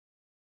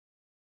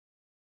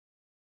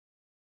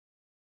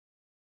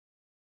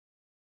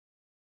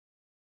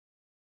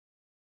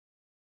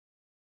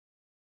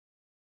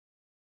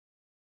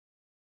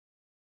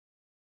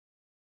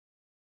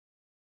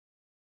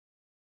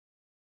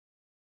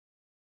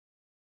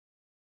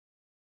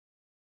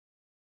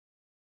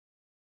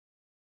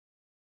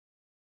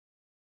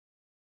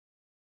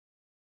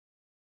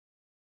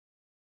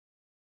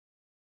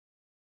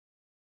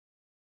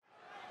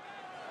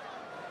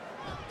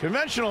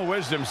Conventional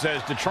wisdom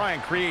says to try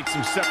and create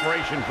some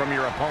separation from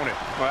your opponent.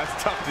 Well,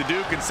 that's tough to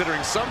do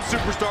considering some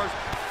superstars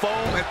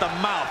foam at the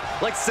mouth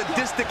like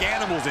sadistic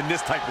animals in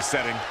this type of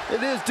setting.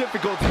 It is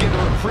difficult to get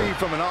a reprieve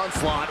from an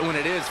onslaught when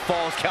it is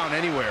Falls Count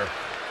Anywhere.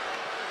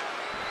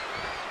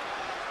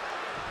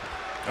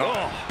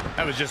 Oh,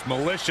 that was just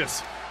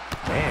malicious.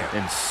 Man,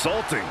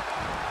 insulting.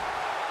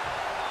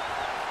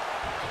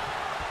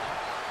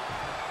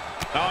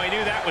 Oh, he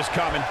knew that was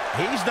coming.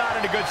 He's not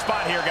in a good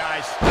spot here,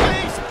 guys.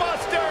 Face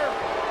buster!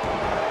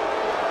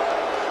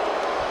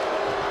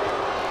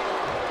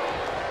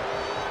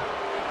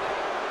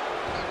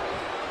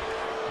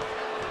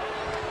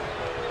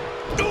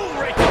 Ooh,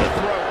 right to the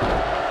throat.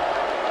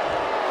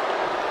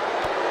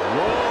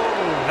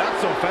 Whoa, not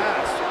so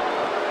fast.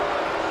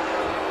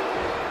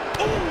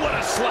 Ooh, what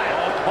a slap.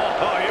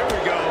 Oh, here we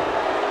go.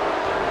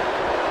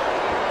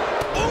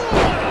 Ooh,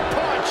 what a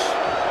punch.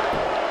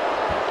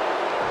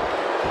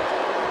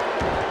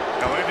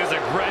 Oh, and his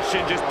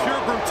aggression, just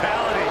pure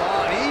brutality.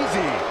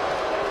 Easy.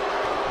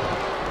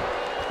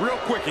 Real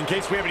quick, in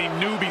case we have any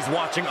newbies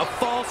watching, a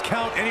Falls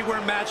Count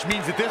Anywhere match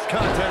means that this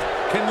contest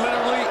can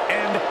literally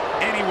end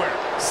anywhere.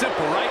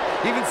 Simple, right?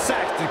 Even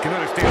Saxton can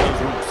understand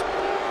those rules.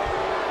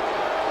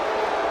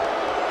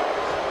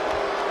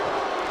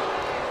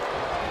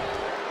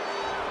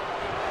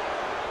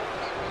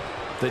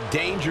 The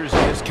dangers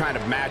in this kind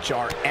of match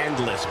are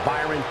endless.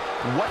 Byron,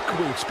 what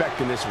can we expect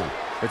in this one?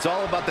 It's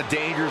all about the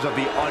dangers of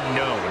the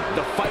unknown.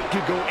 The fight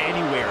could go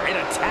anywhere. An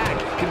attack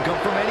can come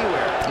from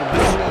anywhere. Well,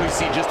 this is when we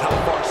see just how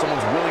far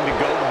someone's willing to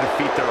go to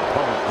defeat their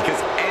opponent, because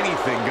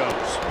anything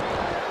goes.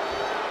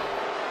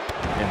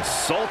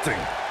 Insulting.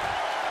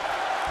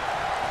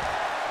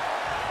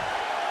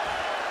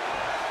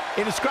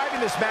 In describing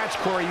this match,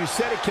 Corey, you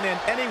said it can end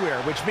anywhere,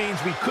 which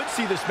means we could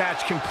see this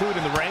match conclude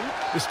in the ring,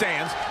 the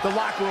stands, the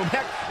locker room.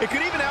 Heck, it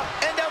could even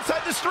end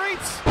outside the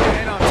streets.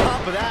 And on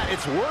top of that,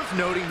 it's worth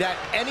noting that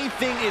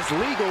anything is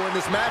legal in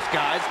this match,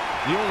 guys.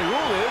 The only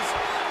rule is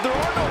there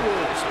are no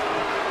rules.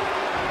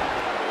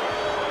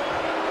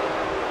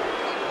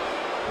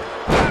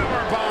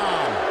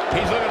 Powerbomb.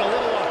 He's looking a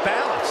little off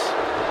balance.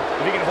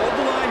 If he can hold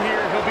the line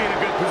here, he'll be in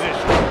a good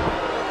position.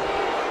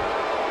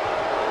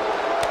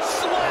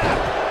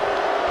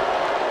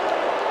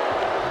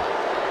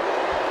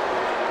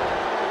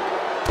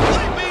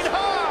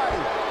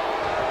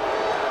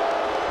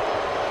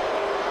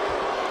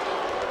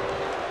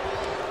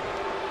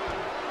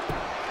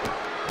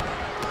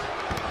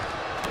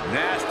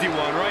 Nasty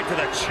one right to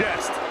the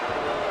chest.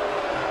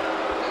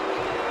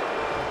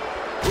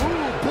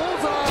 Ooh,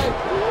 bullseye.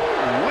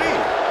 Ooh-wee.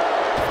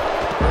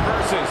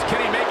 Reverses.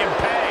 Can he make him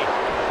pay?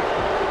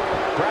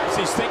 Perhaps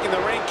he's thinking the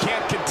ring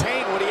can't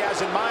contain what he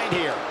has in mind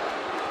here.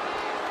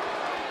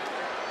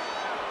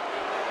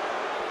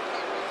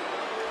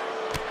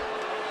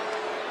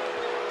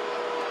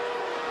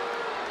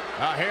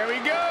 Here we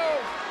go.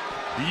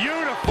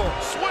 Beautiful.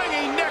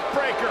 Swinging neck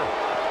breaker.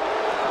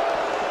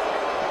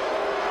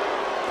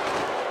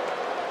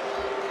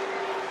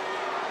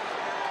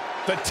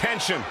 The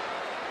tension,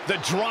 the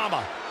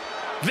drama.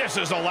 This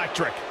is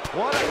electric.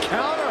 What a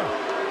counter.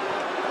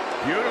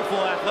 Beautiful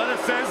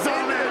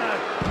athleticism.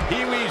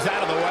 He weaves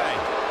out of the way.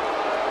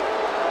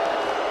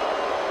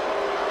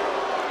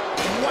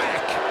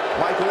 Whack.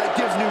 Michael, that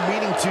gives new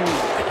meaning to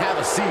have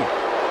a seat.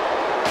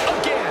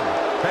 Again.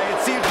 Hey, it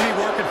seems to be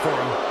working for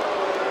him.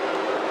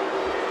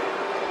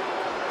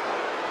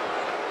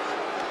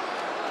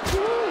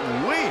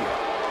 Woo-wee.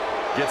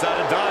 Gets out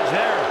of dodge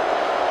there.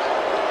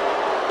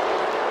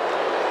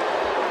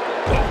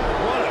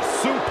 What a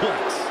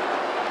suplex.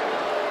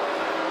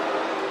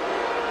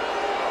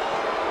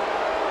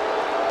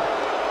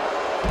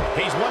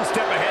 He's one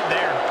step ahead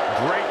there.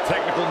 Great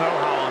technical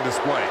know-how on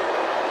display.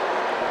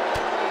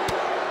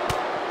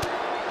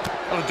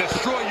 Oh,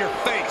 destroy your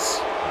face.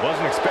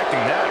 Wasn't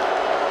expecting that.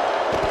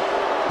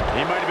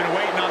 He might have been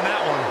waiting on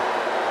that one.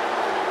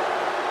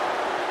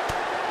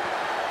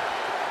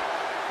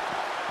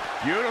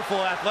 Beautiful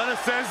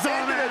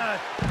athleticism.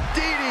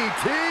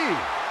 DDT.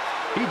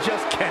 He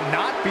just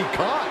cannot be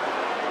caught.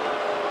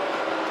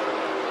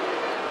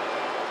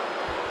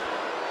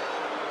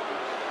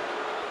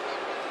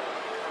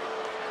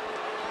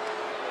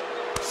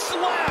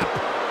 Slap.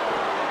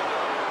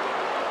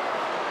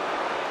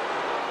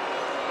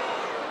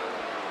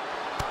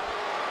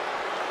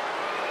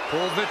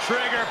 Pulls the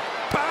trigger.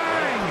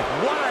 Bang!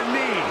 What a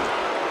knee.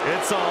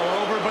 It's all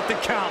over but the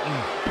counting.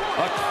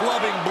 A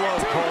clubbing blow,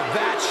 Cole.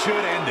 That should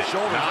end it.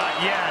 Not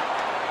yet.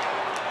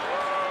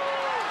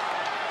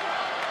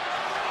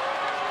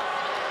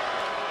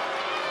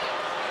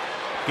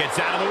 Gets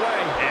out of the way.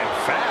 And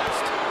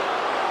fast.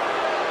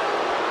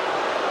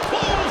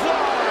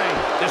 Clothesline.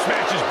 This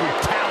match's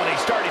brutality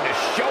starting to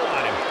show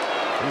on him.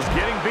 He's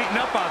getting beaten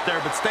up out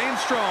there, but staying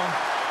strong.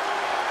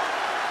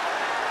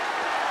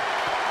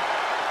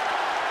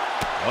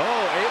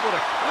 Oh, able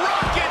to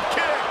rocket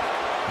kick.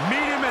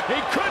 Meet him at... He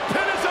could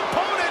pin his opponent.